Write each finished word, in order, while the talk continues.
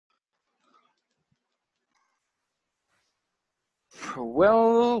So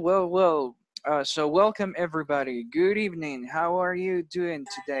welcome everybody. Good evening. How are you doing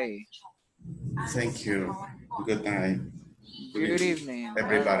today? Thank you. Good night. Good Good evening, evening. All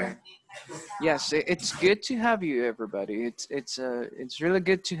everybody. right. Yes, it's good to have you, everybody. It's really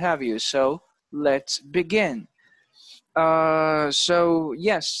good to have you. So let's begin.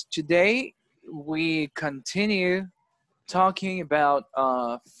 Yes, today we continue talking about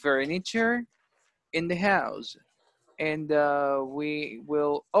furniture in the house, and we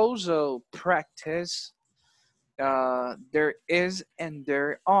will also practice there is and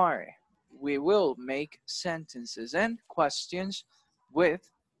there are. We will make sentences and questions with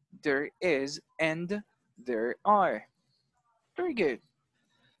there is and there are. Very good.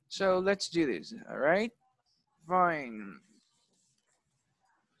 So let's do this. All right. Fine.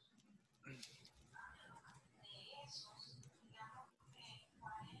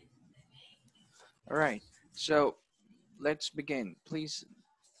 All right. So let's begin. Please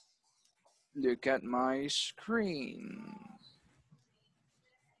look at my screen.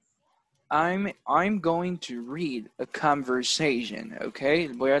 I'm going to read a conversation. Okay.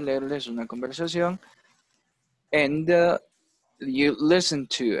 Voy a leerles una conversación and you listen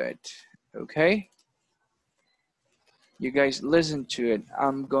to it. Okay. You guys listen to it.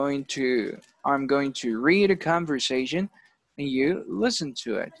 I'm going to read a conversation and you listen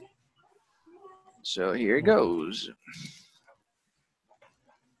to it. So here it goes.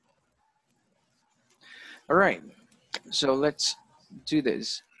 All right. So let's do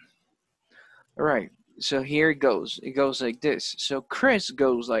this. All right. So here it goes. It goes like this. So Chris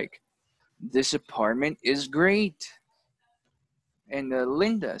goes like, "This apartment is great." And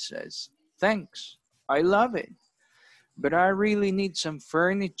Linda says, "Thanks. I love it. But I really need some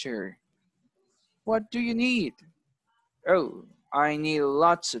furniture." "What do you need?" "Oh, I need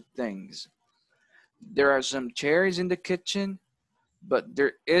lots of things. There are some chairs in the kitchen, but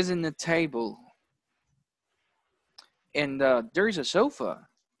there isn't a table. And there's a sofa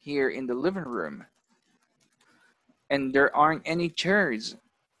here in the living room, and there aren't any chairs.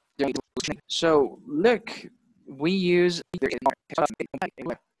 So look, we use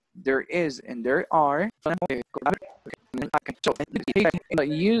there is and there are. So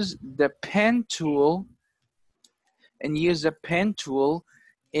use the pen tool and use the pen tool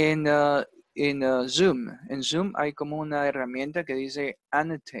in Zoom. En Zoom hay como una herramienta que dice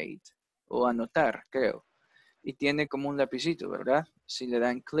annotate o anotar, creo. Y tiene como un lapicito, ¿verdad? Si le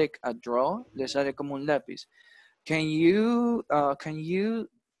dan click a draw, le sale como un lápiz. Can you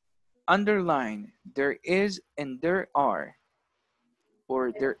underline there is and there are,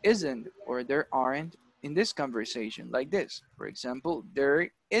 or there isn't or there aren't in this conversation like this? For example, there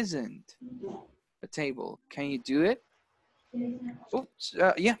isn't a table. Can you do it? Oops,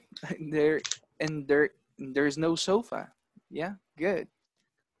 yeah, there and there's no sofa. Yeah, good,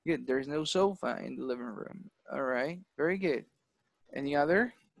 good. There's no sofa in the living room. All right, very good. Any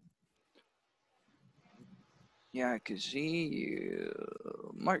other? Yeah, I can see you.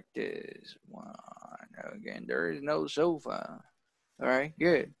 Mark this one. Again, there is no sofa. All right,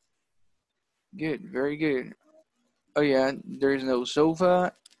 good, good, very good. Oh yeah, there's no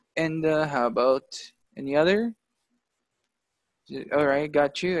sofa. And how about any other? All right,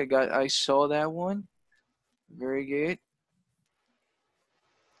 got you. I saw that one. Very good.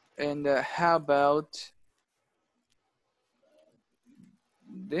 And how about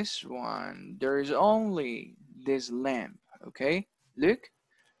this one? There is only this lamp. Okay, look,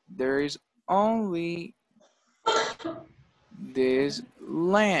 there is only this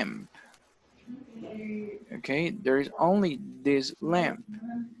lamp. Okay, there is only this lamp.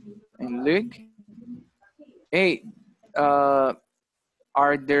 And look, hey, uh,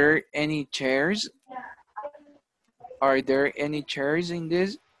 are there any chairs? Are there any chairs in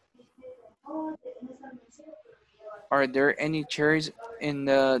this? Are there any chairs in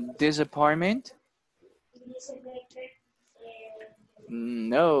this apartment?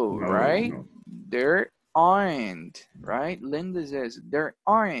 No, No, right? no. There aren't, right? Linda says there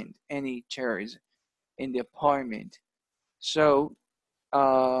aren't any chairs in the apartment. So,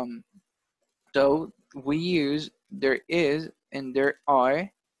 um, so we use there is and there are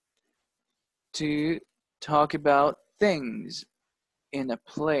to talk about things in a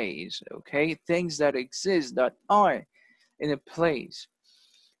place, okay? Things that exist that are in a place.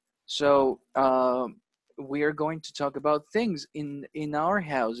 So we are going to talk about things in our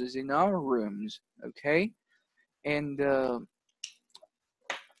houses, in our rooms, okay? And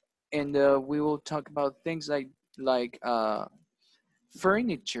we will talk about things like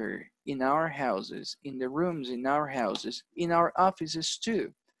furniture in our houses, in the rooms in our houses, in our offices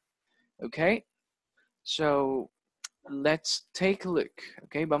too. Okay, so let's take a look.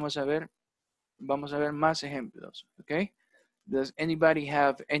 Okay, vamos a ver más ejemplos. Okay, does anybody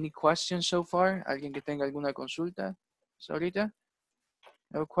have any questions so far? ¿Alguien que tenga alguna consulta hasta ahorita?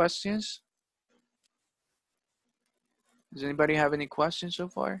 No questions? Does anybody have any questions so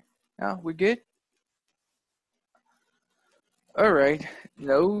far? No, we good? All right,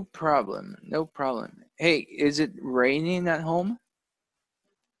 no problem, no problem. Hey, is it raining at home?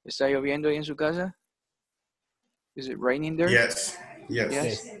 ¿Está lloviendo ahí en su casa? Is it raining there? Yes. Yes. Yes.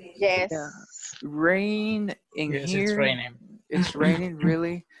 Yes. Yeah. Yes. Rain in Yes, it's here. raining. It's raining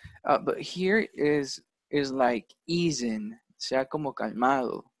really, but here is like easing, sea como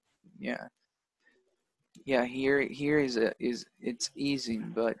calmado. Yeah. Yeah. Here is it's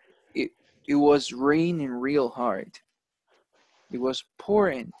easing, but it was raining real hard. It was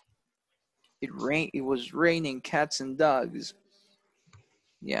pouring. It was raining cats and dogs.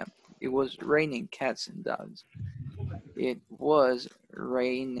 Yeah. It was raining cats and dogs. It was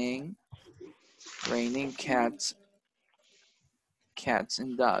raining cats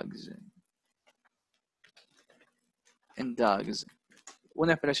and dogs.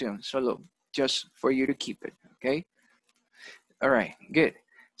 Una expresión, solo just for you to keep it, okay? All right, good.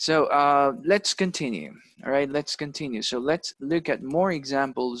 So let's continue. All right, let's continue. So let's look at more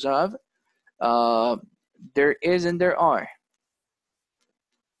examples of there is and there are.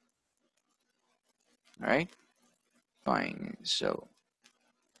 All right, fine. So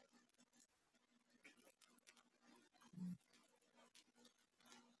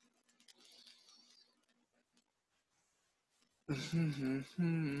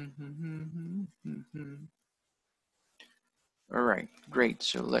all right, great.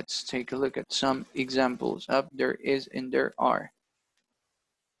 So let's take a look at some examples of there is and there are.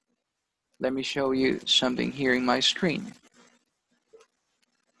 Let me show you something here in my screen.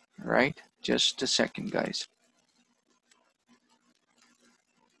 All right, just a second, guys.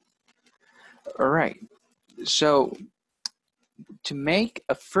 All right, so to make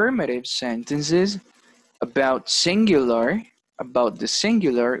affirmative sentences about the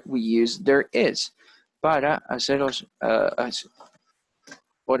singular, we use there is. Para hacer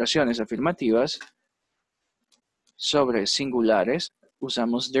oraciones afirmativas sobre singulares,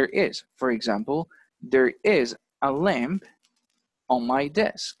 usamos there is. For example, there is a lamp on my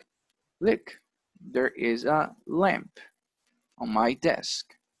desk. Look, there is a lamp on my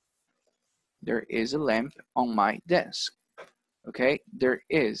desk. There is a lamp on my desk. Okay, there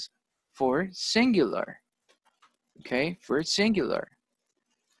is for singular. Okay, for singular.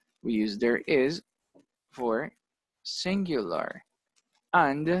 We use there is for singular.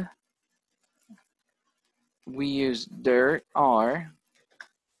 And we use there are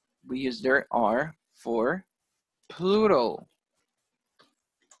for plural.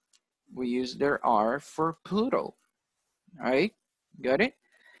 We use there are for plural. All right, got it?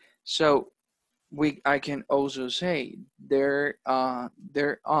 So I can also say there are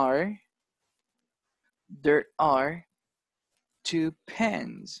two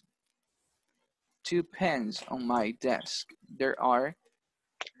pens on my desk. There are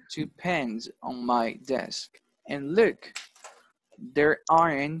two pens on my desk. And look, there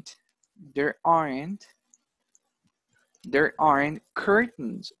aren't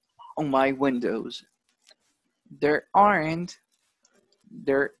curtains on my windows. There aren't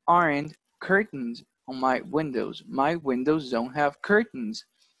curtains on my windows. My windows don't have curtains.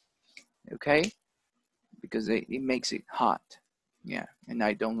 Okay? Because it makes it hot. Yeah, and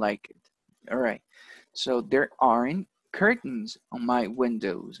I don't like it. All right. So there aren't curtains on my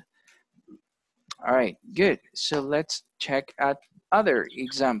windows. All right, good. So let's check out other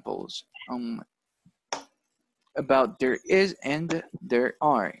examples about there is and there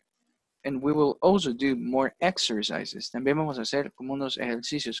are. And we will also do more exercises. También vamos a hacer como unos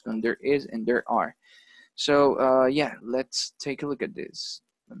ejercicios con there is and there are. So yeah, let's take a look at this.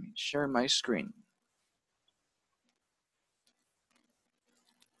 Let me share my screen.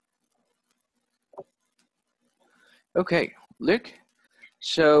 Okay, look.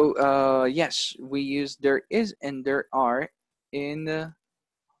 So yes, we use there is and there are in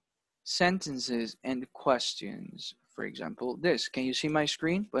sentences and questions. For example, this. Can you see my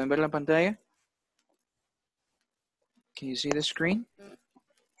screen? ¿Pueden ver la pantalla? Can you see the screen?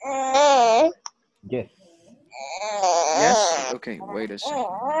 Yes. Yes? Okay, wait a second.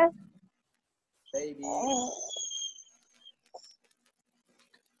 Baby.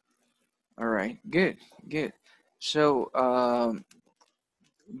 All right, good, good. So,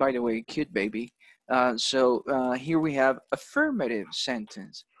 by the way, cute baby. So here we have affirmative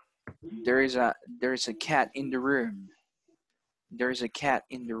sentence. There is a cat in the room. There is a cat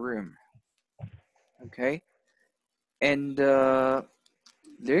in the room. Okay. And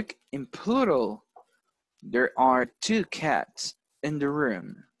look, in plural, there are 2 cats in the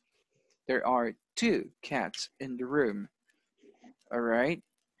room. There are 2 cats in the room. All right.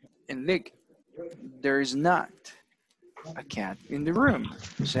 And look, there is not a cat in the room.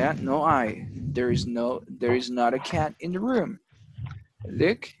 O sea, no hay. There is not a cat in the room.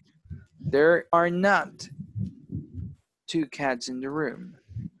 Look, there are not 2 cats in the room.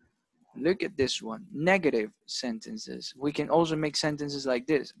 Look at this one. Negative sentences. We can also make sentences like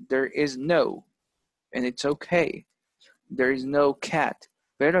this. There is no, and it's okay. There is no cat.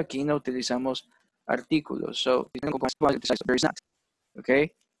 Pero aquí no utilizamos artículos. So, there is not.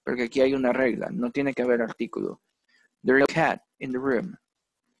 Okay? Porque aquí hay una regla. No tiene que haber artículo. There is no cat in the room.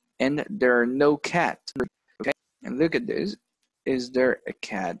 And there are no cats. Okay? And look at this. Is there a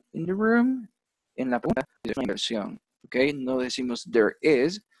cat in the room? En la pregunta es una inversión. Okay? No decimos there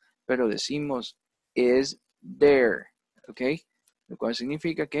is, pero decimos is there. Okay? Lo cual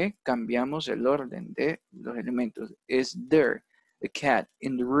significa que cambiamos el orden de los elementos. Is there a cat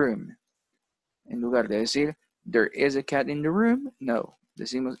in the room? En lugar de decir there is a cat in the room, no.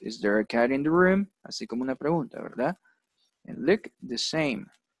 Decimos is there a cat in the room? Así como una pregunta, ¿verdad? And look the same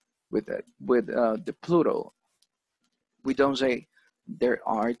with the plural. We don't say there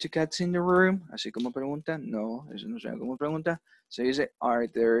are 2 cats in the room, así como pregunta. No, eso no suena como pregunta. Se dice are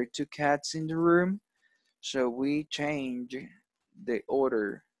there 2 cats in the room? So we change the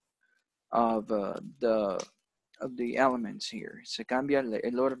order of the elements here. Se cambia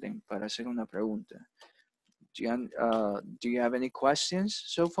el orden para hacer una pregunta. Do you have any questions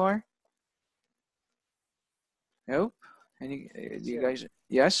so far? No? Do you guys?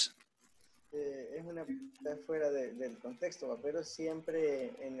 Yes? Es una pregunta fuera del contexto, ¿va? Pero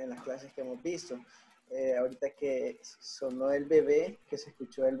siempre en las clases que hemos visto, ahorita que sonó el bebé, que se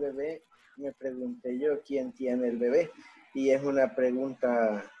escuchó el bebé, me pregunté yo quién tiene el bebé. Y es una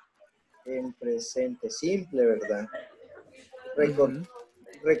pregunta en presente simple, ¿verdad?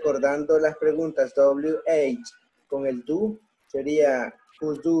 Recordando las preguntas WH con el do, sería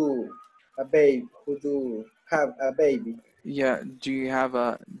who do a baby, who do have a baby. Yeah, do you have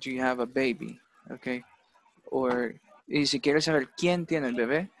a baby? Okay. Or, y si quieres saber quién tiene el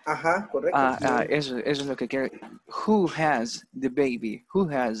bebé. Ajá, correcto. Eso es lo que quiere. Who has the baby? Who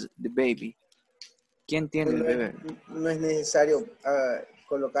has the baby? ¿Quién tiene el bebé? No es necesario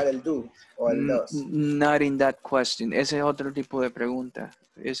colocar el do o el does. Not in that question. Ese es otro tipo de pregunta.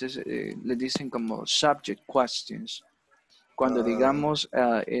 Ese es, le dicen como subject questions. Cuando digamos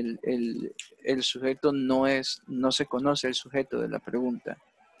el sujeto no se conoce el sujeto de la pregunta.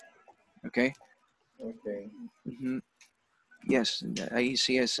 ¿Ok? Okay. Yes, ahí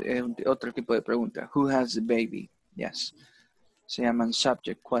sí es otro tipo de pregunta. Who has the baby? Yes. Se llaman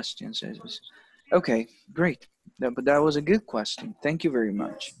subject questions. Okay, great. But that was a good question. Thank you very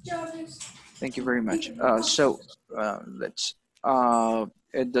much. Thank you very much. Let's.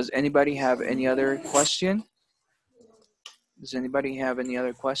 Does anybody have any other question? Does anybody have any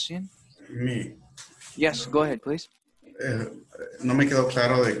other question? Me. Yes, go ahead, please. No me quedó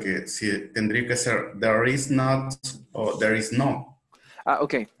claro de que si tendría que ser there is not o there is no.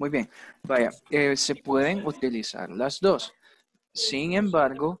 Ok, muy bien. Vaya, se pueden utilizar las dos. Sin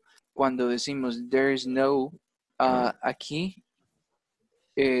embargo, cuando decimos there is no, aquí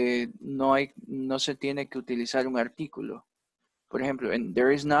no se tiene que utilizar un artículo. Por ejemplo, en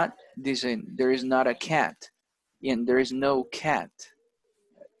there is not, dicen there is not a cat. Y en there is no cat.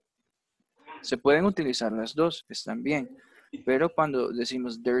 Se pueden utilizar las dos, están bien. Pero cuando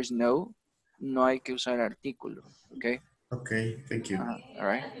decimos there is no, no hay que usar artículo. Okay? Okay, thank you. All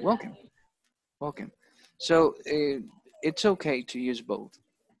right, welcome. Welcome. So, it's okay to use both.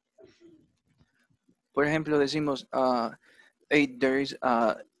 Por ejemplo, decimos, hey, there is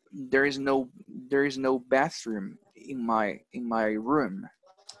no bathroom in my room,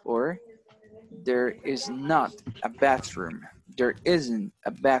 or there is not a bathroom. There isn't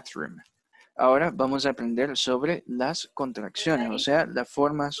a bathroom. Ahora vamos a aprender sobre las contracciones, o sea, las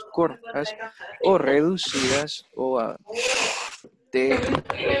formas cortas o reducidas o de.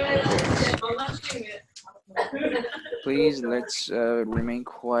 Please, let's remain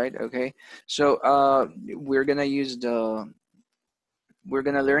quiet, okay? So we're gonna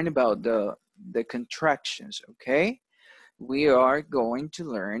learn about the contractions, okay? We are going to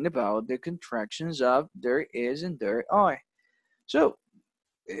learn about the contractions of there is and there are. So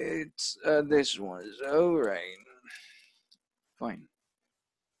it's this one. All right, fine.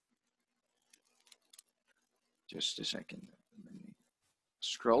 Just a second. Let me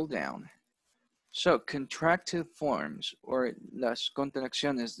scroll down. So contractive forms or las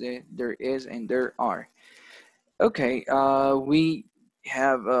contracciones de there is and there are. Okay, we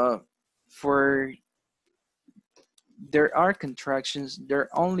have for there are contractions. There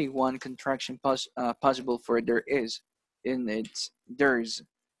only one contraction possible for there is, and it's there's.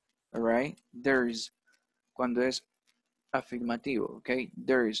 All right, there's cuando es afirmativo. Okay,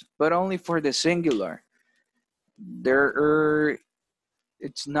 there's, but only for the singular. There are.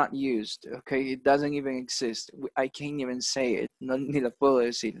 It's not used. Okay, it doesn't even exist. I can't even say it. No, ni la puedo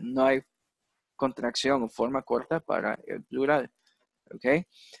decir. No hay contracción o forma corta para el plural. Okay,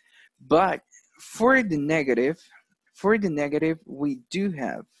 but for the negative, we do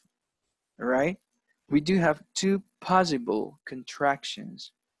have, right? We do have two possible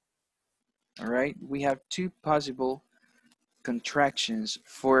contractions. All right, we have two possible contractions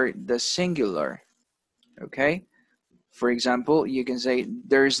for the singular. Okay, for example, you can say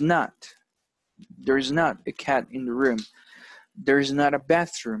there's not a cat in the room. There's not a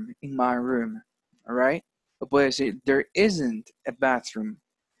bathroom in my room. All right, o puede decir there isn't a bathroom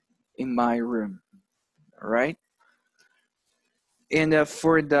in my room. All right, and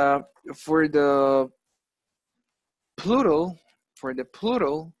for the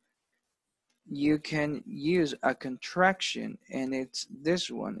plural, you can use a contraction, and it's this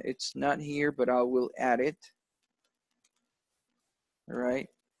one. It's not here, but I will add it. All right,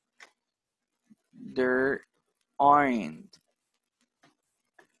 there aren't.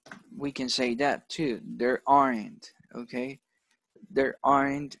 We can say that too. There aren't. Okay, there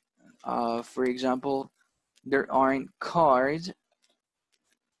aren't. For example, there aren't cars.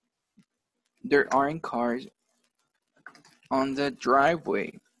 There aren't cars on the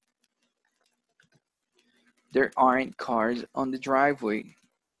driveway. There aren't cars on the driveway.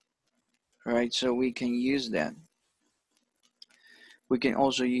 All right, so we can use that. We can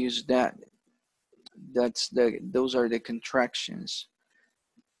also use that. Those are the contractions.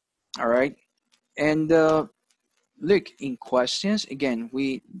 All right, and look, in questions again,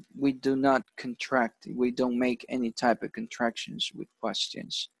 we do not contract. We don't make any type of contractions with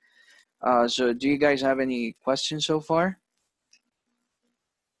questions. So do you guys have any questions so far?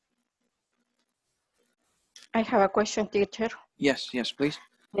 I have a question, teacher. Yes, please.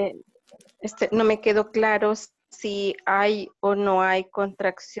 No me quedó claro si hay o no hay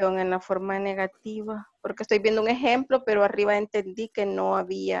contracción en la forma negativa, porque estoy viendo un ejemplo, pero arriba entendí que no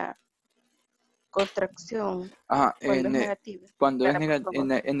había contracción cuando es negativa. Cuando es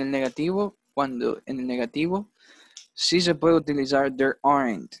en el negativo, sí se puede utilizar there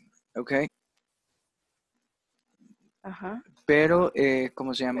aren't, ¿ok? Ajá. Pero,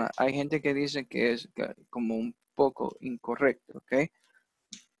 ¿cómo se llama? Hay gente que dice que es como un poco incorrecto, ¿ok?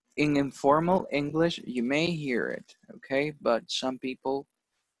 In informal English, you may hear it, okay? But some people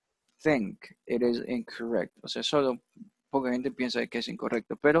think it is incorrect. O sea, solo poca gente piensa que es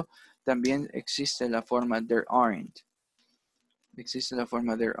incorrecto, pero también existe la forma there aren't. Existe la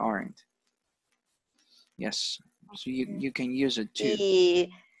forma there aren't. Yes, so you can use it too.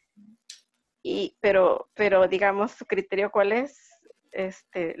 Pero digamos, su criterio, ¿cuál es?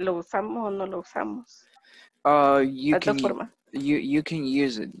 ¿Lo usamos o no lo usamos? You can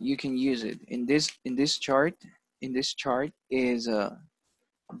use it. You can use it. In this chart is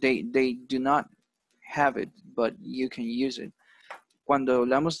they do not have it, but you can use it. Cuando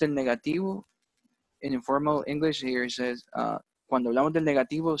hablamos del negativo, in informal English here it says, cuando hablamos del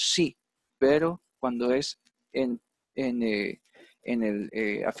negativo, sí, pero cuando es en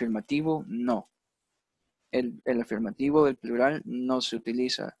el afirmativo, no. El afirmativo del plural no se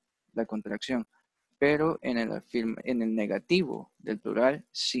utiliza la contracción, pero en el negativo del plural,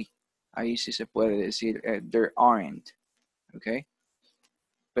 sí. Ahí sí se puede decir there aren't, ¿ok?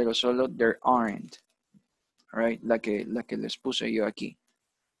 Pero solo there aren't, right? La que les puse yo aquí.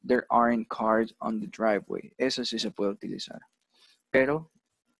 There aren't cars on the driveway. Eso sí se puede utilizar. Pero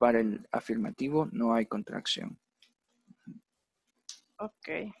para el afirmativo no hay contracción. Ok.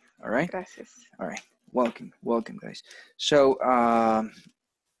 All right. Gracias. All right. Welcome, guys. So,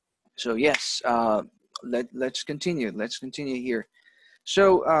 yes. Let's continue. Let's continue here.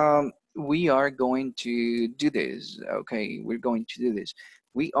 So, we are going to do this. Okay, we're going to do this.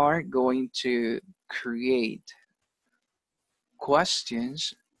 We are going to create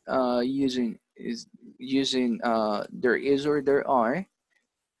questions using there is or there are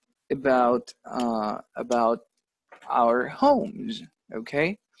about our homes,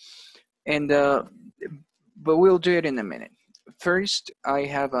 okay? And but we'll do it in a minute. First, I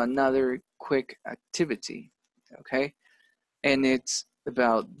have another quick activity, okay? And it's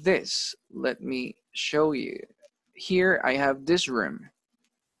about this. Let me show you. Here I have this room.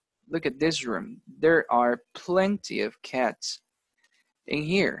 Look at this room. There are plenty of cats in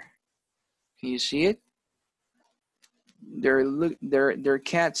here. Can you see it? there are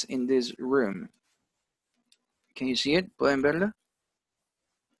cats in this room. Can you see it? ¿Pueden verlo?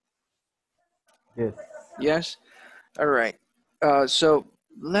 Yes. Yes. All right. So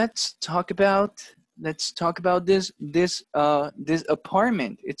let's talk about this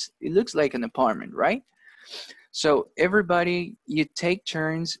apartment. It looks like an apartment, right? So everybody, you take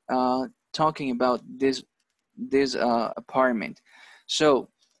turns talking about this apartment. So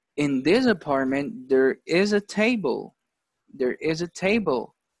in this apartment, there is a table. There is a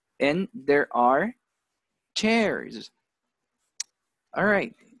table, and there are chairs. All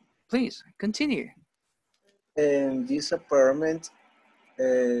right. Please continue. In this apartment,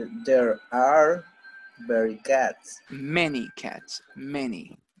 there are very cats. Many cats.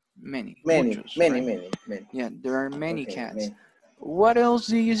 Many. Many, Muchos, many, right? many, many. Yeah, there are many Okay, cats. many. What else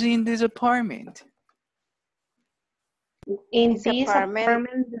do you see in this apartment? In this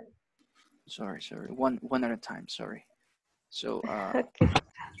apartment, Sorry. One at a time. Sorry. So,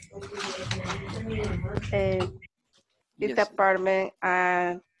 okay. This yes, apartment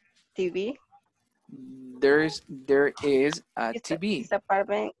TV. there is a This, TV. this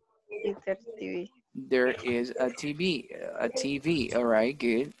apartment is there TV. There is a TV. A TV. All right,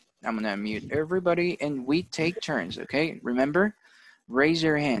 good. I'm gonna mute everybody and we take turns. Okay, remember, raise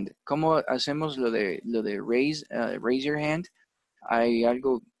your hand. ¿Cómo hacemos lo de raise your hand? Hay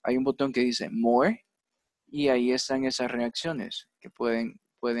un botón que dice more y ahí están esas reacciones que pueden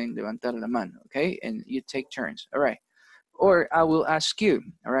levantar la mano. Okay, and you take turns. All right. Or I will ask you,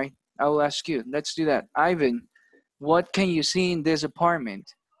 all right? I will ask you. Let's do that. Ivan, what can you see in this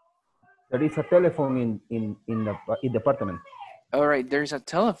apartment? There is a telephone in the apartment. All right, there's a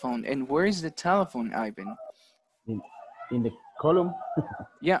telephone. And where is the telephone, Ivan? In the column.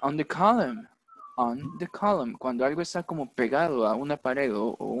 Yeah, on the column. On the column. Cuando algo está como pegado a una pared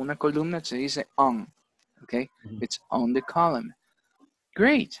o una columna, se dice on. Okay? It's on the column.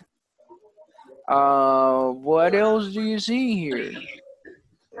 Great. What else do you see here?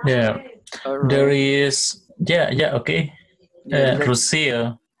 Yeah, All there right. is, okay. Yeah,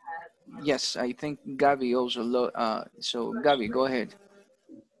 Rocio. yes, I think Gabi also. So Gabi, go ahead.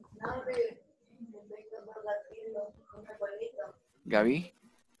 Gabi,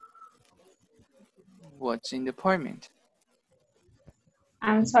 what's in the apartment?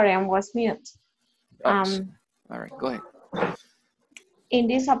 I'm sorry, I was mute. Oh, all right, go ahead. In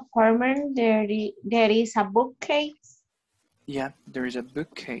this apartment, there is a bookcase. Yeah, there is a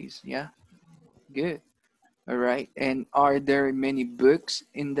bookcase. Yeah, good. All right, and are there many books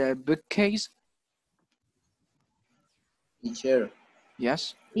in the bookcase? Teacher,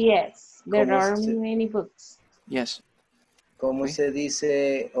 Yes. Yes, there ¿Cómo are se- many books. Yes. ¿Cómo Okay. se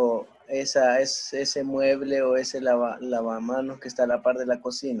dice o ese mueble o ese lavamanos que está a la par de la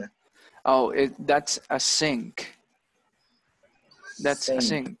cocina? Oh, that's a sink. That's a Sink.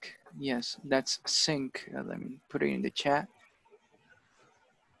 sink. Yes, that's a sink. Let me put it in the chat.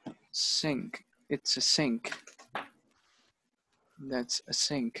 Sink. It's a sink. That's a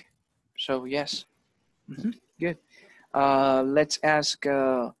sink. So yes. Good. Let's ask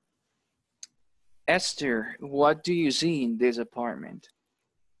Esther, what do you see in this apartment?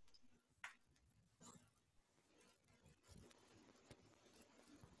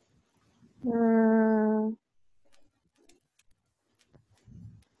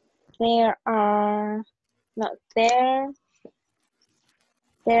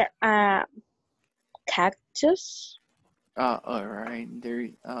 There are cactus. All right. There.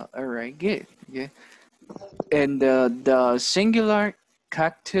 All right. Good. Good. And the singular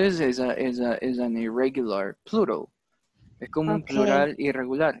cactus is an irregular plural. Es como un plural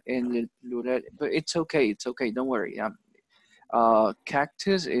irregular. And el plural, but it's okay. It's okay. Don't worry.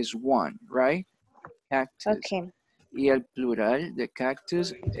 Cactus is one, right? Cactus. Okay. Y el plural de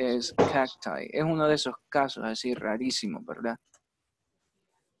cactus es cacti. Es uno de esos casos así rarísimos, ¿verdad?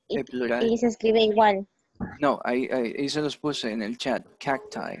 El plural. Y se escribe igual. No, ahí se los puse en el chat.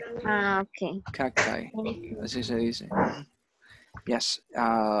 Cacti. Okay. Cacti. Así se dice. Yes.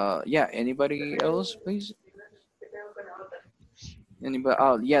 Yeah. Anybody else, please? Anybody?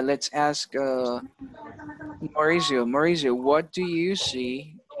 Oh, yeah. Let's ask Mauricio. Mauricio, what do you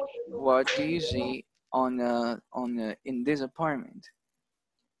see? What do you see in this apartment?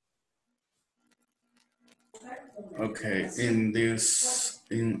 Okay, in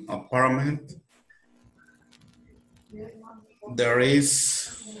apartment,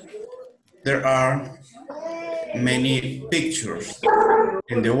 there are many pictures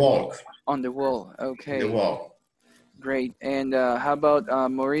in the wall. On the wall. Okay. In the wall. Great. And how about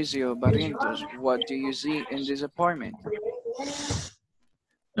Mauricio Barrientos? What do you see in this apartment?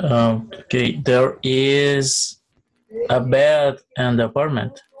 Okay, there is A bed and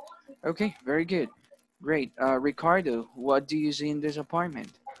apartment. Okay, very good. Great. Ricardo, what do you see in this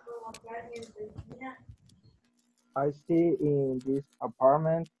apartment? I see in this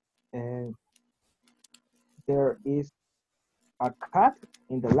apartment and there is a cat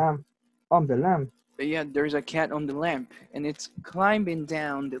in the lamp, on the lamp. Yeah, there's a cat on the lamp and it's climbing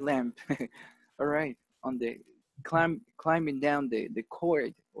down the lamp. All right, on the climbing down the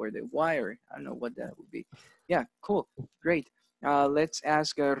cord or the wire. I don't know what that would be. Yeah, cool, great. Let's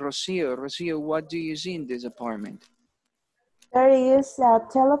ask Rocio. Rocio, what do you see in this apartment? There is a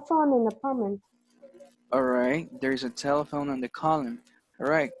telephone in the apartment. All right, there's a telephone on the column. All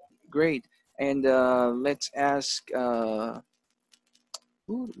right, great. And let's ask,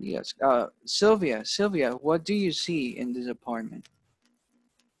 yes, Sylvia. Sylvia, what do you see in this apartment?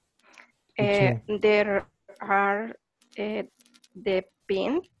 Teacher. There are the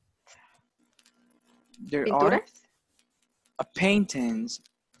There are pinturas, paintings.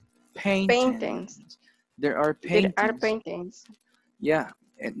 paintings. There are There are paintings. paintings. Yeah,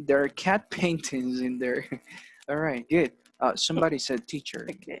 and there are cat paintings in there. All right, good. Somebody said teacher.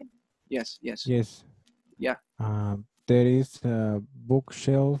 Okay. Yes, yes. Yes. Yeah. There is a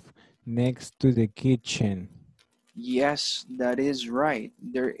bookshelf next to the kitchen. Yes, that is right.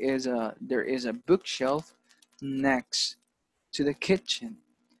 There is a bookshelf next to the kitchen.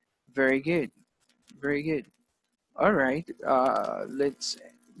 Very good. Very good. All right. Let's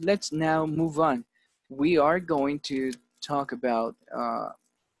now move on. We are going to talk about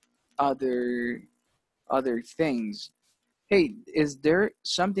other things. Hey, is there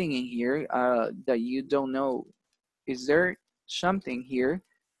something in here that you don't know? Is there something here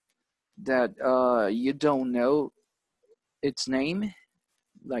that you don't know its name?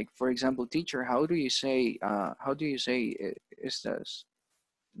 Like, for example, teacher, how do you say estas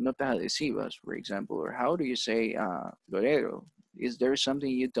notas adhesivas, for example, or how do you say florero? Is there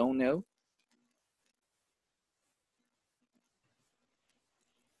something you don't know?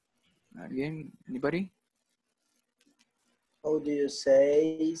 Again, anybody? How do you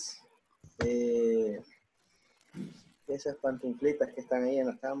say esas pantuflitas que están ahí en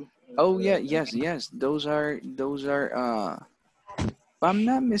la cama? Oh yeah, yes. Those are if I'm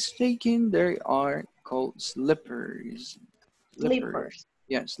not mistaken, they are called slippers. Slippers.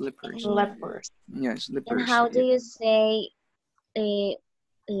 Yeah, slippers. Slippers. Yeah, And slippers. how do Yeah. you say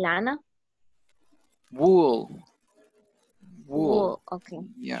lana? Wool. Wool. Okay.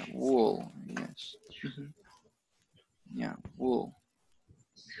 Yeah, wool. Yes. Mhm. Yeah, wool.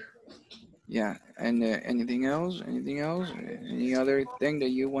 Yeah, and anything else? Anything else? Any other thing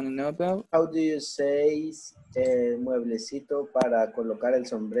that you want to know about? How do you say el mueblecito para colocar el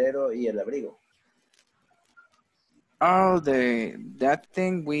sombrero y el abrigo? Oh, that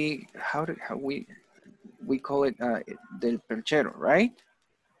thing how we call it del perchero, right?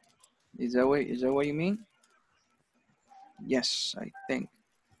 Is that what you mean? Yes, I think.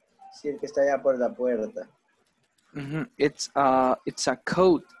 Sí, el que está allá por la puerta. It's a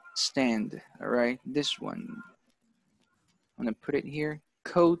coat stand, all right? This one. I'm gonna put it here.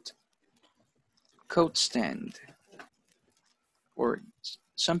 Coat stand. Or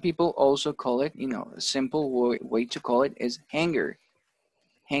some people also call it, a simple way to call it is hanger.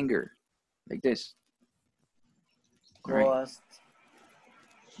 Hanger. Like this. Right. Coast.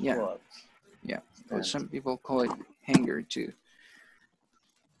 Yeah. Coat. Yeah. Or some people call it hanger too.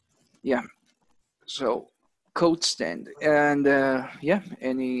 Yeah. So coat stand. And yeah,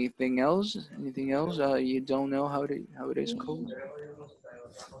 anything else? Anything else? You don't know how it is called?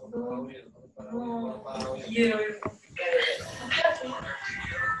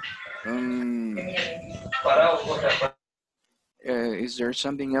 Is there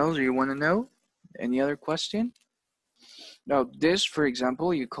something else you want to know? Any other question? Now, this, for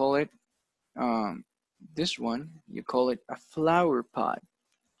example, you call it, this one, you call it a flower pot.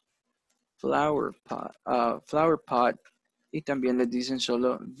 Flower pot. Flower pot. Y también le dicen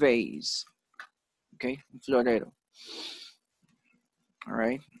solo vase. Okay, florero. All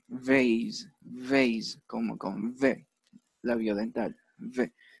right, vase. Vase, como con V. Labio dental. V.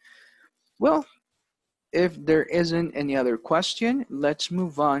 Well, if there isn't any other question, let's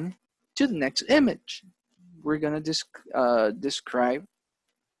move on to the next image. We're gonna describe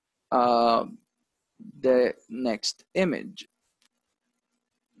the next image.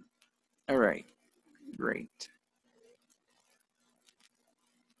 All right, great.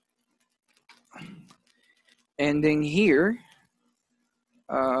 And then here,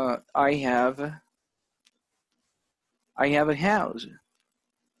 I have a house,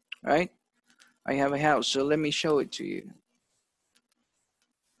 right? I have a house, so let me show it to you.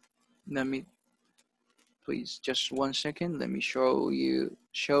 Let me Please, just 1 second. Let me show you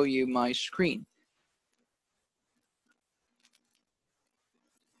my screen.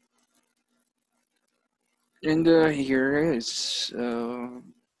 And here is, here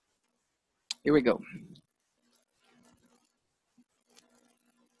we go.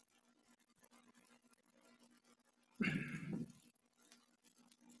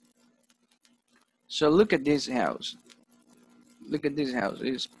 So look at this house. Look at this house.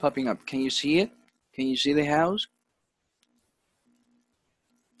 It's popping up. Can you see it? Can you see the house?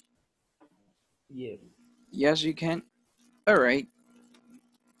 Yes. Yes, you can. All right.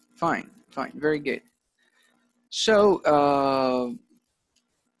 Fine. Fine. Very good. So,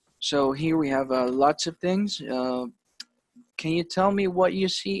 so here we have lots of things. Can you tell me what you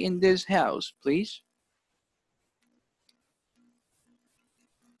see in this house, please?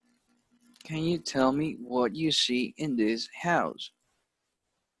 Can you tell me what you see in this house?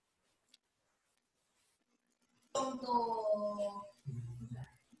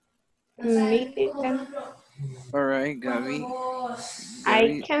 Me teacher. All right, Gabi.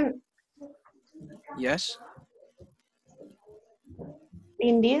 I can, Yes.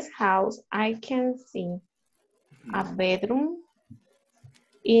 in this house, I can see a bedroom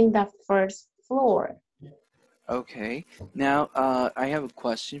in the first floor. Okay. Now, I have a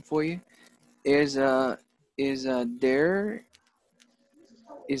question for you. Is there is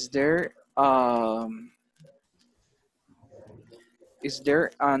there um is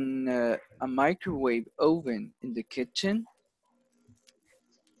there a microwave oven in the kitchen?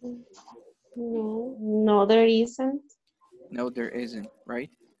 No, no, there isn't. No, there isn't, right?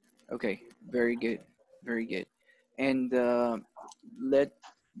 Okay, very good, very good. And let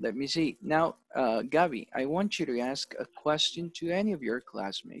let me see. Now, Gabi, I want you to ask a question to any of your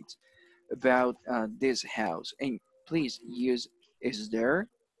classmates about this house. And please use is there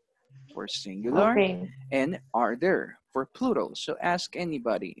for singular Okay. and are there for plural. So ask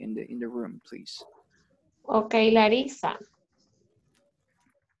anybody in the room, please. Okay, Larissa.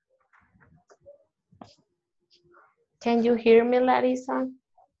 Can you hear me, Larissa?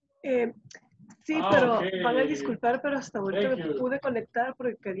 Sí, pero van a disculpar, pero hasta ahorita me pude conectar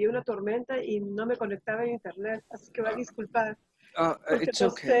porque había una tormenta y no me conectaba en internet, así que van a disculpar. Porque It's no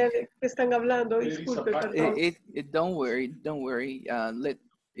okay. sé de qué están hablando, disculpe, perdón. Don't worry.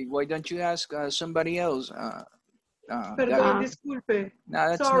 Why don't you ask somebody else? Perdón, Gabi? disculpe. No,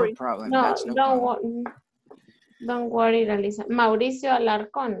 that's Sorry. no problem. No, That's no problem. don't worry, Larissa. Mauricio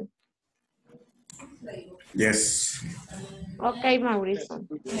Alarcón. Yes. Okay, Mauricio.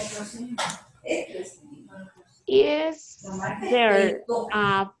 Is there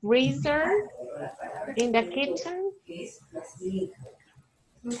a freezer in the kitchen?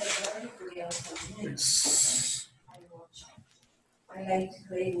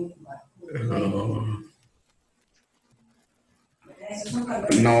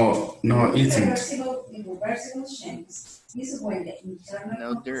 No, isn't.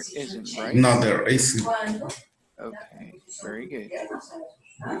 No, there isn't, right? No, there isn't. Okay, very good.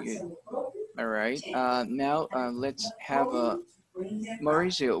 Very good. All right. Now let's have a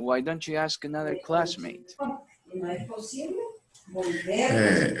Mauricio. Why don't you ask another classmate?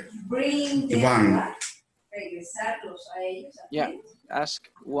 Iván. Yeah. Ask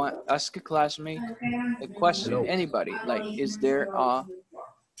a classmate a question. Hello. Anybody. Like, is there a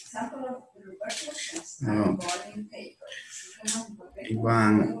No.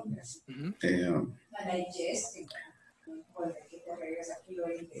 Iván. Mhm.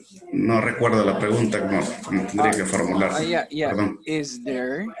 No recuerdo la pregunta como tendría que formularse. Yeah. Perdón. Is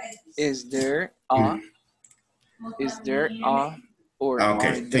there a or Okay,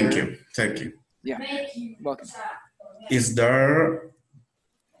 are thank there? you. Yeah. Welcome. Is there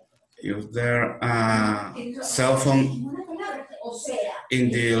a cell phone in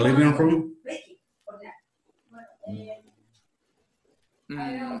the living room?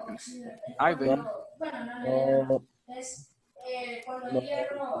 Ivan.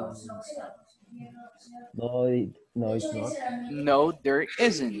 No, no, it's not. No, there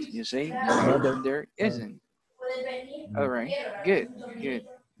isn't. You say No, no, there isn't. All right. Good. Okay.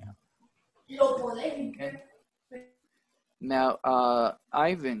 Now,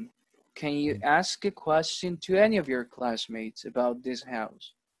 Ivan, can you ask a question to any of your classmates about this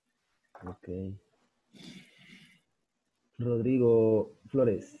house? Okay. Rodrigo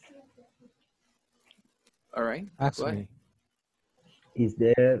Flores, All right. Ask Go ahead. me. is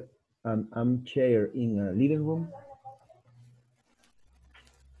there an armchair in a living room?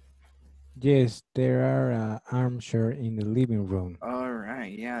 Yes, there are armchair in the living room. All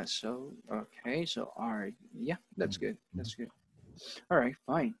right. Yeah. So, okay. So, all right. Yeah, that's good. That's good. All right.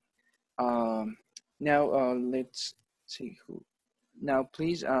 Fine. Now, let's see who. Now,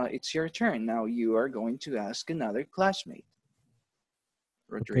 please, it's your turn. Now you are going to ask another classmate.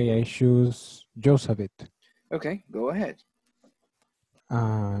 Rodrigo. Okay, I choose Joseph. Okay, go ahead.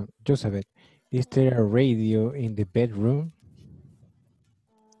 Joseph, is there a radio in the bedroom?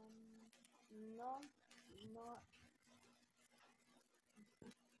 No, no,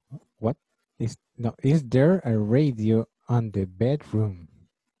 What? Is there a radio on the bedroom?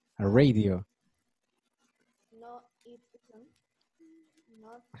 A radio. no, it isn't.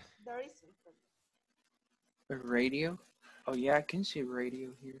 Not, there isn't. A radio? Oh yeah, I can see radio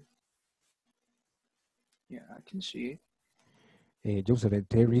here. Yeah, I can see it. Joseph,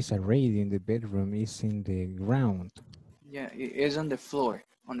 there is a radio in the bedroom. It's in the ground. Yeah, it is on the floor.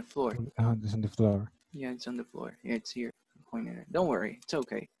 On the floor. It's on the floor. Yeah, it's on the floor. Yeah, it's here. I'm pointing it. Don't worry, it's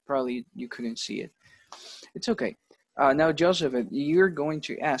okay. Probably you couldn't see it. It's okay. Now, Joseph, you're going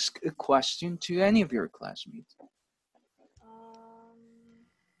to ask a question to any of your classmates.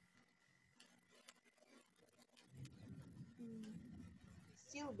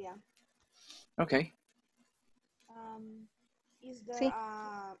 Sylvia. Okay. Is there Sí.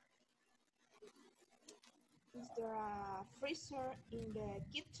 a freezer in the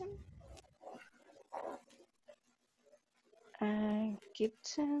kitchen?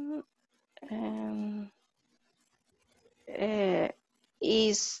 Kitchen.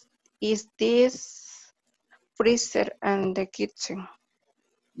 Is this freezer in the kitchen?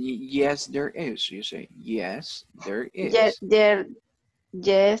 Yes, there is. You say yes, there is.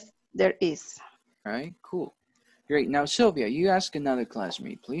 Yes, there is. All right, cool. Great. Now, Sylvia, you ask another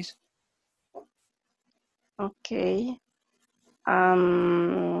classmate, please. Okay.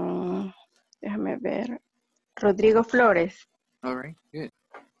 Déjame ver. Rodrigo Flores. All right, good.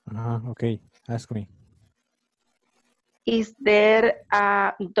 Okay, ask me. Is there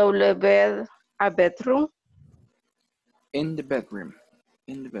a double bed, a bedroom? In the bedroom.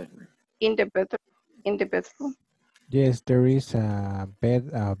 In the bedroom. In the bedroom. In the bedroom. Yes, there is a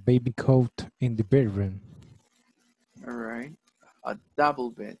baby coat in the bedroom. All right. A double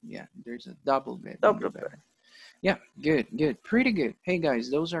bed. Yeah, there's a double bed. Double bed. Yeah, good, good. Pretty good. Hey, guys,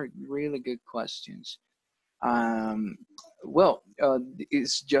 those are really good questions. Well,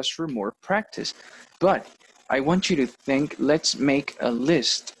 it's just for more practice. But I want you to think, let's make a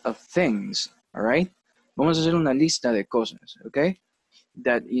list of things, all right? Vamos a hacer una lista de cosas, okay?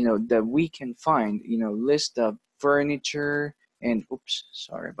 That, that we can find, list of furniture and, oops,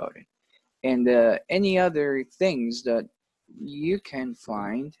 sorry about it. And any other things that you can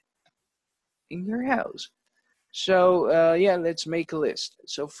find in your house. So, yeah, let's make a list.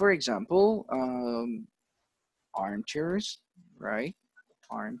 So, for example, armchairs, right?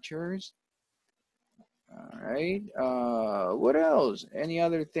 Armchairs. All right. What else? Any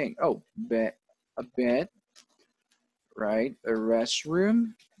other thing? Oh, a bed, right? A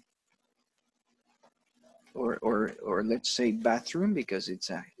restroom, or let's say bathroom because it's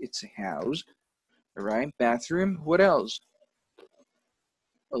a house. All right, bathroom. What else?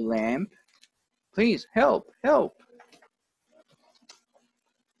 A lamp. Please help.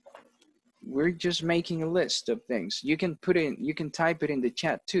 We're just making a list of things. You can type it in the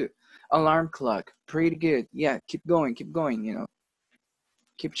chat too. Alarm clock. Pretty good. Yeah, keep going,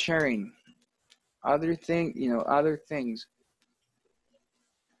 Keep sharing. Other things.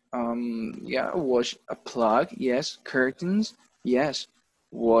 Yeah, a plug, yes. Curtains, yes.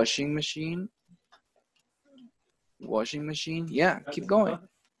 Washing machine, yeah, keep going.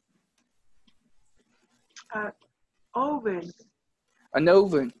 Oven. An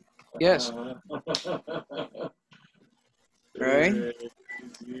oven, yes. Right?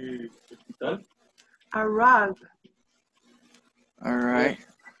 A rug. All right.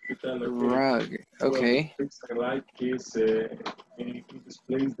 Rug, okay. Like is in this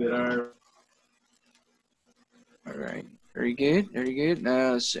place there are. All right, very good.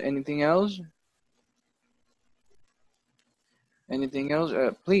 So anything else?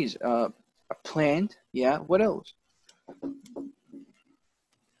 Please, a plant, yeah. What else?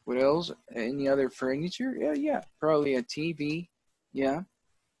 Any other furniture? Yeah. Probably a TV, yeah.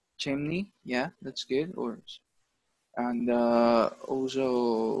 Chimney, yeah, that's good. And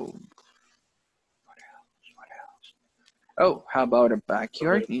also, what else? Oh, how about a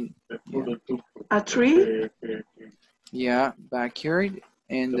backyard? Yeah. A tree? Yeah, backyard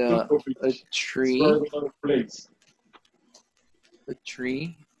and a tree. A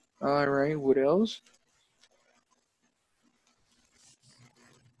tree. All right, what else?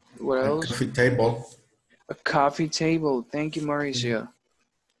 A coffee table. A coffee table. Thank you, Mauricio.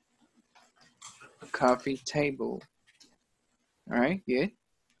 A coffee table. All right, good.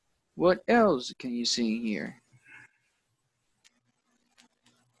 What else can you see here?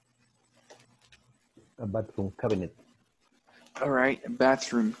 A bathroom cabinet. All right, a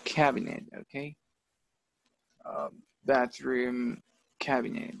bathroom cabinet, okay? Bathroom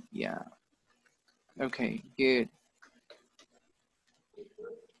cabinet, yeah. Okay, good.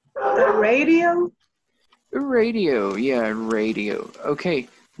 A radio? A radio, yeah, radio. Okay,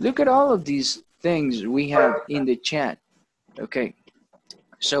 look at all of these things we have in the chat. Okay,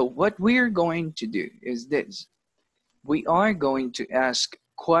 so what we're going to do is this. We are going to ask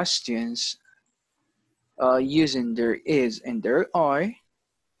questions using there is and there are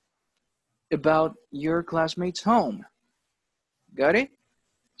about your classmates' home. Got it?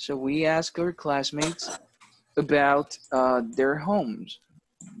 So we ask our classmates about their homes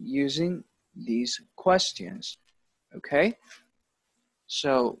using these questions. Okay?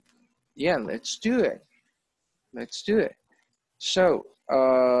 So, yeah, let's do it. Let's do it. So,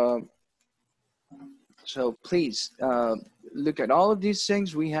 please look at all of these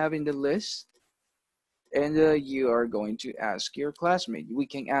things we have in the list, and you are going to ask your classmate. We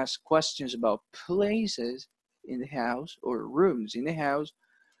can ask questions about places in the house or rooms in the house,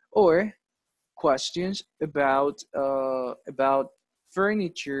 or questions about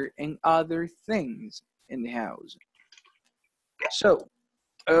furniture and other things in the house. So,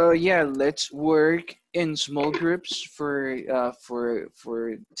 yeah, let's work in small groups for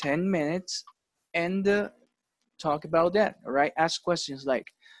 10 minutes and talk about that. All right, ask questions like,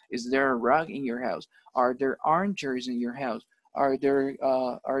 is there a rug in your house? Are there armchairs in your house? Are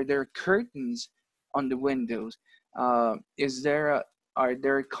there curtains on the windows? Are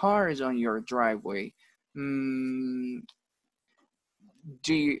there cars on your driveway?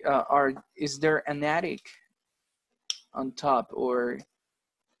 Is there an attic on top, or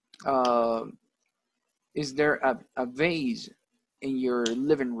uh, is there a vase in your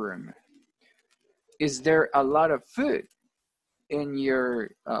living room? Is there a lot of food in your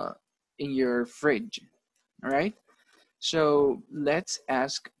fridge? All right. So let's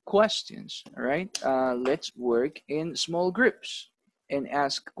ask questions. All right. Let's work in small groups and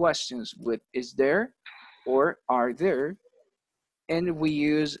ask questions with is there or are there, and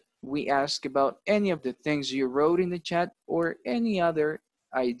we ask about any of the things you wrote in the chat or any other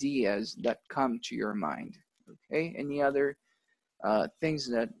ideas that come to your mind. Okay, any other things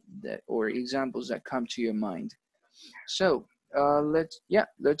that or examples that come to your mind. So let's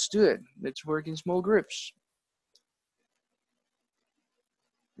do it. Let's work in small groups.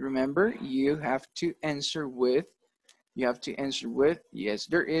 Remember, you have to answer with yes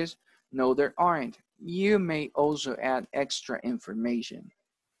there is, no there aren't. You may also add extra information,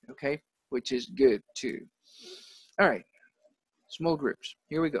 okay, which is good too. All right, small groups,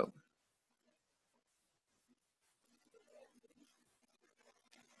 here we go.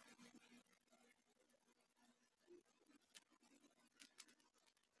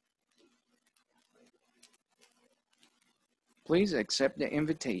 Please accept the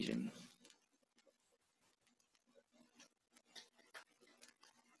invitation.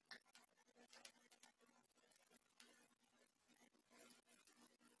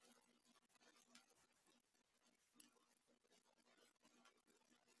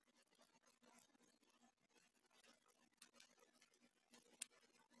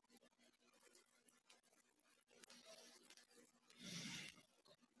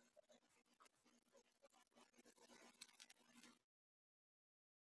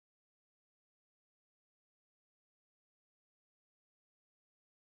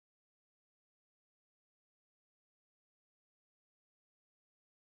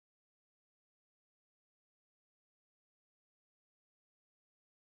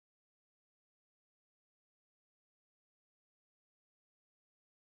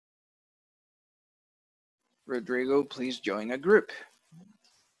 Rodrigo, please join a group.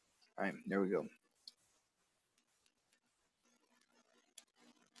 All right, there we go.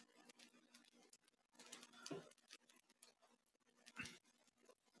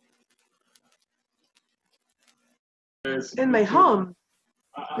 In my home.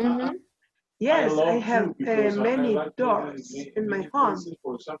 Mm-hmm. Yes, I have many dogs in my home.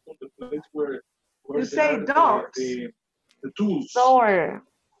 For example, the place where You say dogs. The tools. Floor.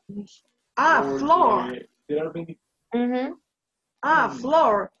 Floor. There are many. Mm-hmm.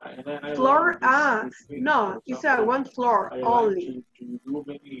 Floor. Floor, no, it's a one floor I only. like to do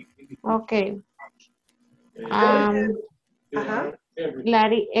many Okay. everything.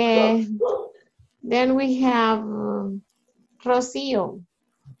 Larry, then we have Rocio.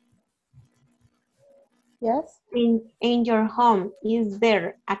 Yes. In your home, is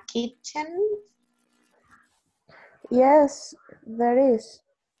there a kitchen? Yes, there is.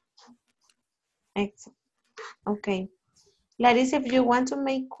 Excellent. Okay. Larissa, if you want to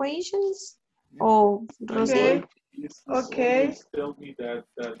make questions, or Rosie. Okay. Tell me that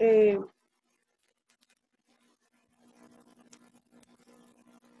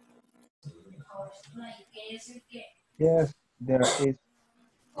Yes, there is.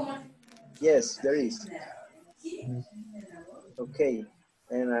 Yes, there is. Mhm. Okay.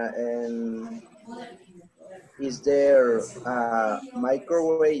 And is there a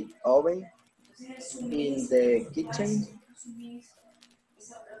microwave oven in the kitchen?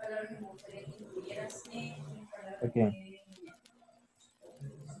 Okay.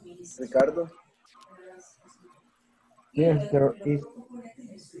 Ricardo? Yes, there is.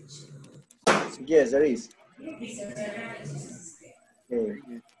 Yes, there is. Okay.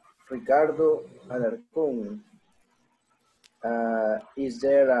 Ricardo Alarcón. Is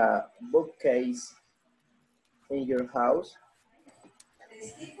there a bookcase in your house?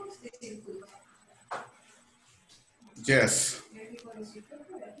 Yes,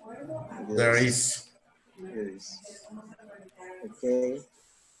 there Yes, is. there is. Okay.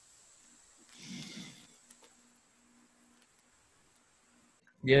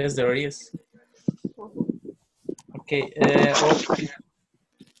 Yes, there is. Okay.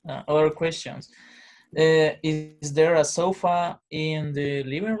 Other questions. Is there a sofa in the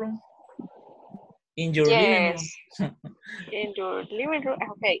living room? In your living room? Yes, in your living room.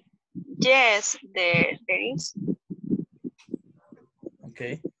 Okay. Yes, there is.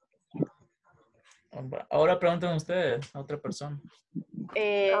 Ok. Ahora pregunten ustedes a otra persona.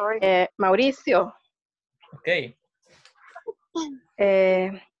 Mauricio, Ok.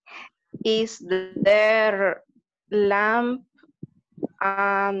 is there lamp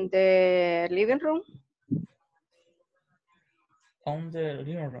on the living room? On the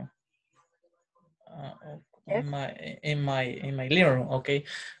living room. Yes. In my living room. Okay.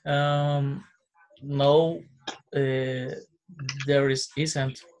 No, there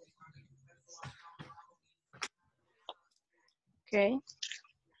isn't. Okay.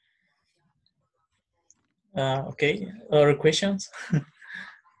 Okay. Other questions?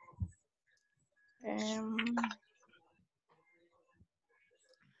 Um,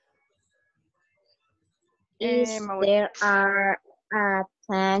 Is Mauricio. there are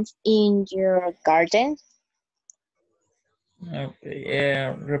plants in your garden?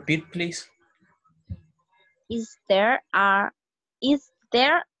 Okay. Repeat, please. Is there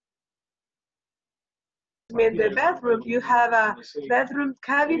In the bedroom, you have a bedroom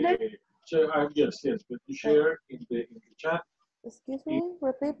cabinet. yes, but you share in the chat. Excuse me,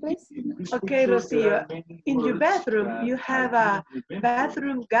 repeat please. Okay, Rocio, in your bedroom, you have a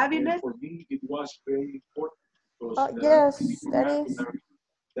bathroom cabinet. For me, it was very important because Yes, that is.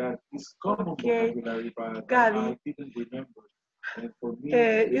 that is common Okay, vocabulary, but Gabi, I didn't remember. And for me,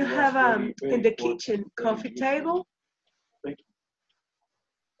 you have in the kitchen coffee table. Thank you.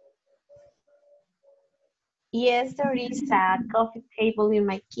 Yes, there is a coffee table in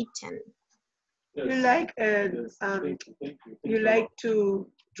my kitchen. You like you like to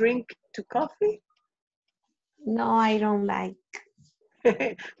drink to coffee? No, I don't like.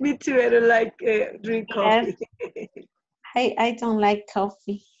 Me too. I don't like drink Yes, coffee. I don't like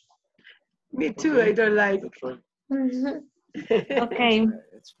coffee. Me too. I don't like. Okay.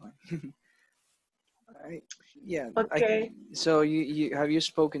 It's fine. Yeah. Okay. So you have you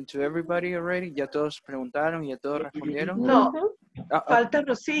spoken to everybody already? ¿Ya todos preguntaron? ¿Ya todos respondieron? No. Falta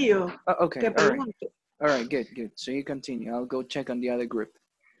Rocío. Okay. Que All right. pregunte. All right. Good. So you continue. I'll go check on the other group.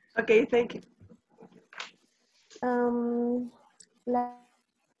 Okay. Thank you. La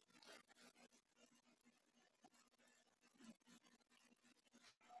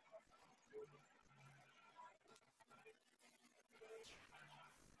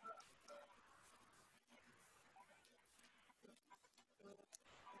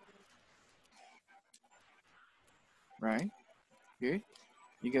Right. Good.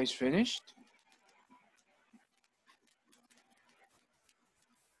 You guys finished?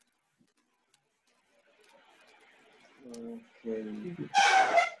 Okay.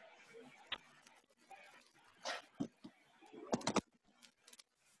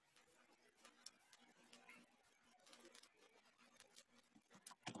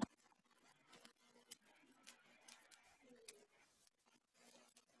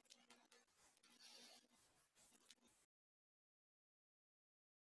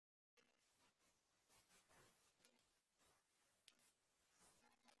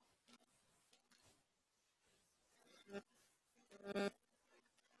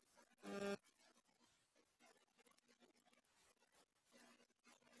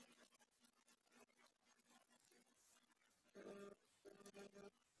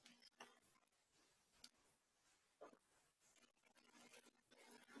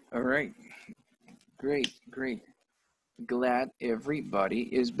 All right. Great, great. Glad everybody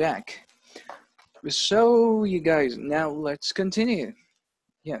is back. So, you guys, now let's continue.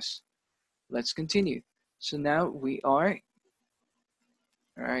 Yes, let's continue. So now we are,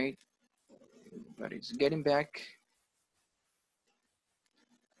 all right, everybody's getting back.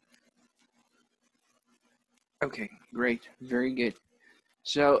 Okay, great, very good.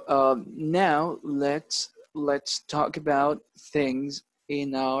 So now let's talk about things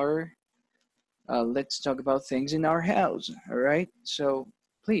in our house. All right. So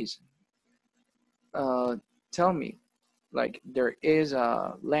please tell me, like, there is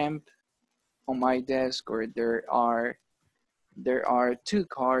a lamp on my desk, or there are two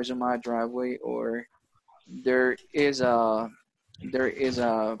cars on my driveway, or there is a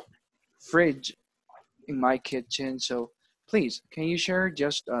fridge in my kitchen. So please, can you share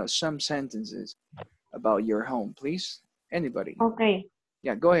just some sentences about your home, please? Anybody? Okay,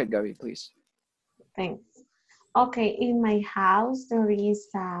 Yeah, go ahead, Gabby, please. thanks. Okay, in my house there is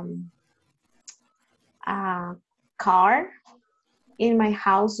a car. In my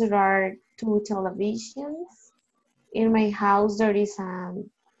house there are two televisions. In my house there is a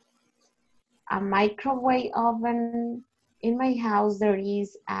microwave oven. In my house there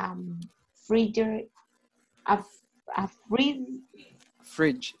is freezer, a, a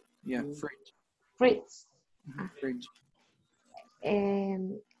Fridge. Yeah, fridge. fridge. Fridge.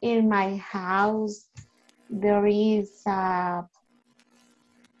 In my house there is a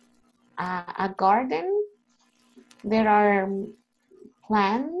garden. There are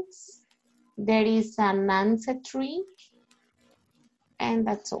plants. There is an answer tree. And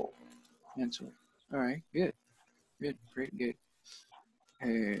that's all. That's all. All right, good. Good, pretty good.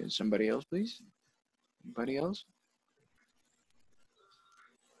 Somebody else, please? Anybody else?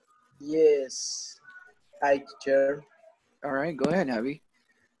 Yes, hi teacher. All right, go ahead, Javi.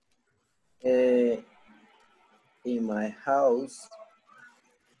 In my house,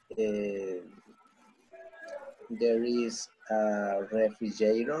 there is a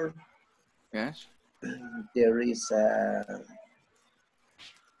refrigerator. Yes. There is a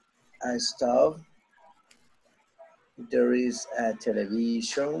stove. There is a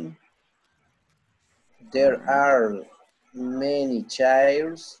television. There are many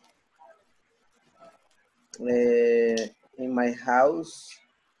chairs. In my house,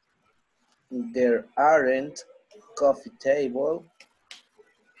 there aren't coffee table,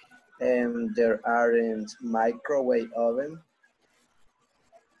 and there aren't microwave oven.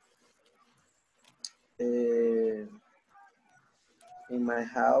 In my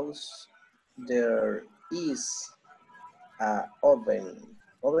house, there is a oven.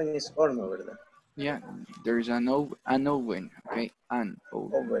 Oven is horno, ¿verdad? Yeah, there's an oven, okay? An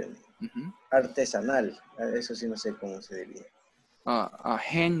oven. Oven. Artesanal. Eso sí no sé cómo se diría.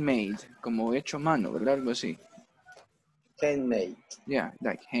 Handmade, como hecho a mano, ¿verdad? Algo así. Handmade. Yeah,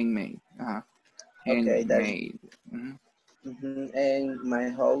 like handmade. Okay, handmade. And my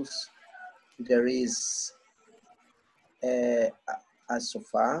house, there is a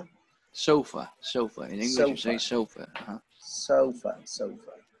sofa. Sofa. In English, you say sofa. Sofa.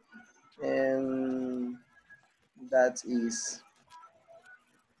 And that's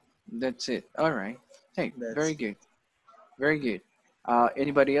it. All right. Hey, very good. Very good.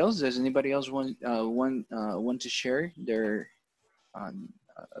 Anybody else? Does anybody else want to share their a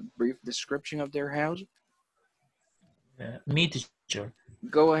brief description of their house? Me, teacher.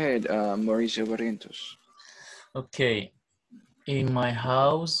 Go ahead, Mauricio Barrientos. Okay. In my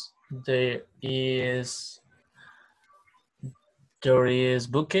house, there is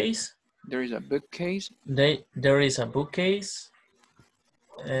bookcase. There is a bookcase. There is a bookcase.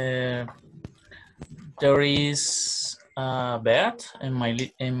 There is a bed in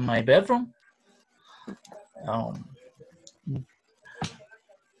my bedroom.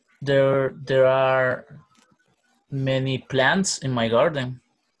 There are many plants in my garden.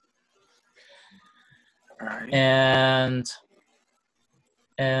 Right. And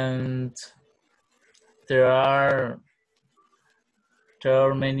there are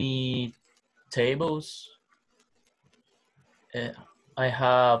many tables. I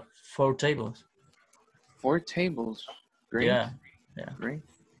have 4 tables. 4 tables. Great. Yeah. Great.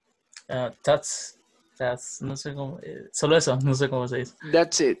 That's no sé cómo, solo eso, no sé cómo se dice.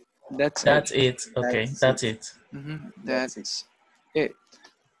 That's it. That's it. Okay, that's it. That's it.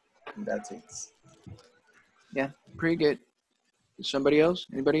 That's it. Yeah, pretty good. Somebody else?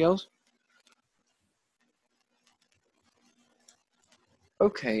 Anybody else?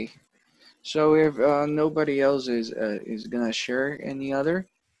 Okay. So if nobody else is gonna share any other,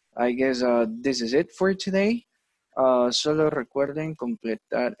 I guess this is it for today. Solo recuerden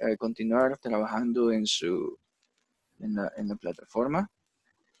completar, continuar trabajando en la plataforma.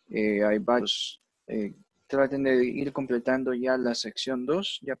 Hay varios. Traten de ir completando ya la sección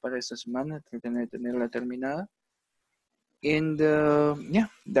 2 ya para esta semana. Traten de tenerla terminada. And yeah,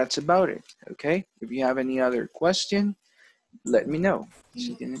 that's about it. Okay. If you have any other question, let me know.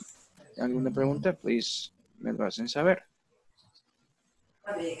 Si tienen alguna pregunta, please me lo hacen saber.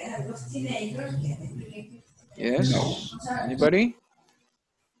 Yes. No. Anybody?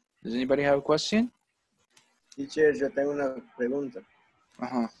 Does anybody have a question? Teacher, yo tengo una pregunta.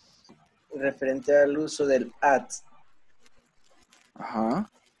 Ajá. Referente al uso del at.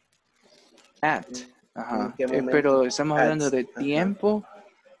 Ajá. At. Ajá. ¿En qué momento? Pero ¿estamos hablando At. de tiempo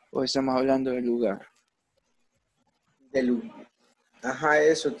o estamos hablando de lugar? Ajá,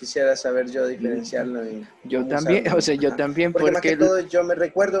 eso quisiera saber yo diferenciarlo. Yo también, usarlo. o sea, yo Ajá. también porque más que todo yo me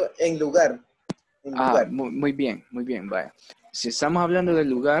recuerdo en lugar. Muy bien, vaya. Si estamos hablando del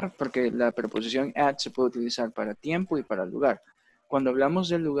lugar, porque la preposición at se puede utilizar para tiempo y para lugar. Cuando hablamos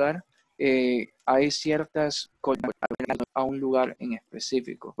del lugar, hay ciertas cosas a un lugar en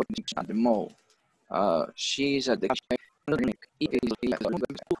específico. At the mall. She's at the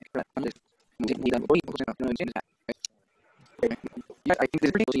I think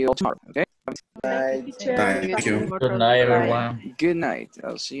this is all tomorrow, okay? Thank you, teacher. Thank you. Good night, everyone. Good night.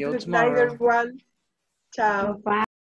 I'll see you Good night, tomorrow. everyone. Ciao. Bye.